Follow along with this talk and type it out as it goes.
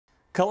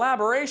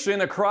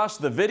Collaboration across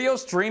the video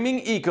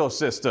streaming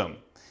ecosystem,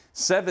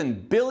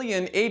 7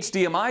 billion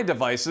HDMI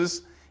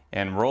devices,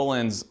 and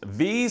Roland's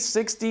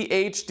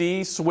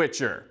V-60HD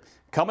switcher.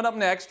 Coming up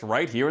next,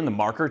 right here in the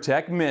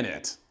Markertek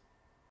Minute.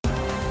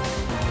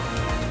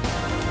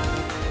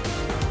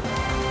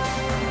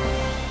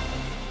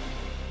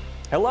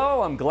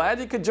 Hello, I'm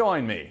glad you could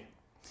join me.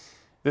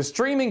 The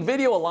Streaming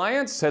Video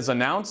Alliance has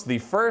announced the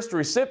first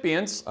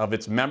recipients of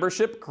its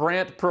membership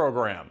grant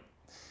program.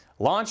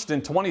 Launched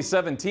in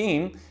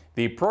 2017,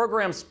 the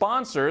program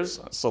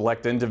sponsors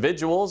select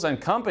individuals and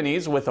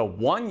companies with a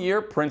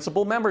one-year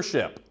principal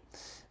membership.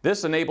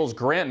 This enables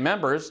grant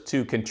members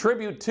to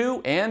contribute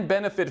to and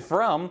benefit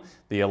from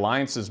the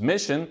Alliance's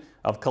mission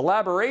of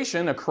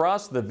collaboration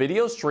across the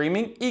video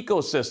streaming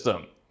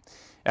ecosystem.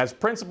 As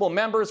principal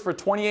members for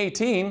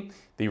 2018,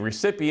 the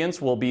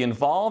recipients will be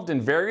involved in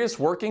various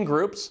working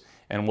groups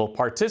and will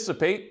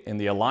participate in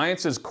the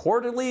Alliance's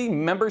quarterly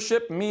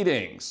membership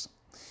meetings.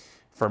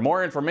 For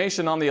more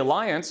information on the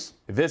Alliance,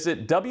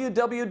 visit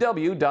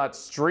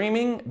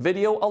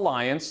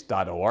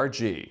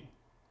www.streamingvideoalliance.org.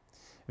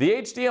 The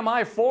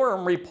HDMI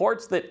Forum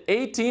reports that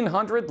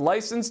 1,800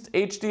 licensed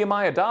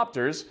HDMI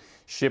adapters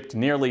shipped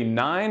nearly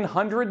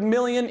 900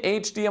 million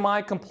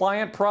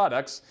HDMI-compliant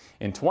products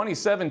in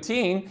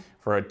 2017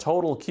 for a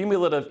total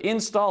cumulative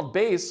installed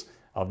base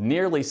of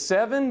nearly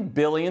 7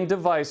 billion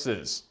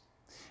devices.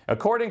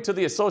 According to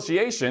the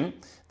association,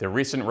 the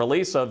recent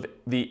release of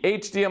the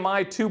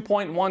HDMI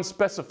 2.1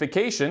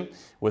 specification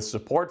with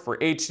support for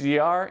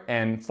HDR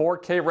and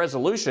 4K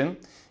resolution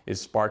is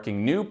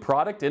sparking new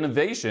product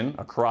innovation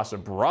across a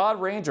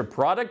broad range of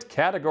product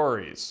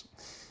categories.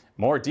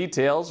 More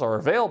details are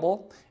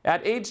available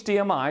at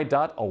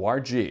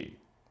hdmi.org.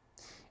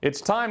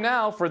 It's time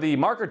now for the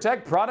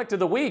Markertek Product of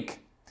the Week.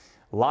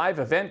 Live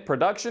event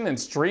production and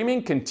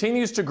streaming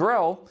continues to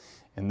grow,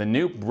 and the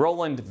new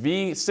Roland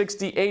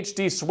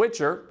V-60HD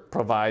switcher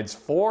provides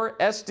 4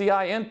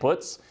 SDI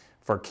inputs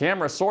for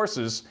camera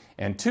sources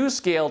and 2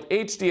 scaled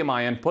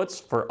HDMI inputs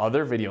for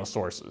other video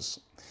sources.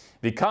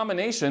 The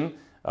combination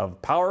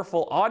of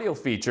powerful audio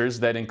features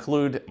that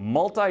include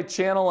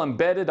multi-channel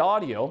embedded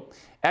audio,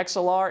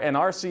 XLR and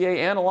RCA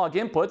analog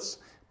inputs,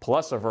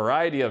 plus a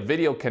variety of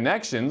video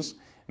connections,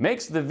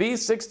 makes the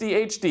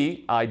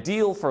V-60HD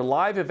ideal for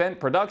live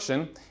event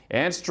production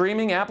and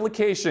streaming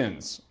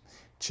applications.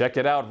 Check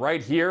it out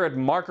right here at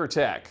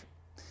Markertek.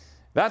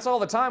 That's all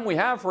the time we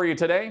have for you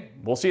today.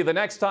 We'll see you the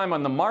next time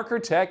on the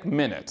Markertek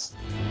Minute.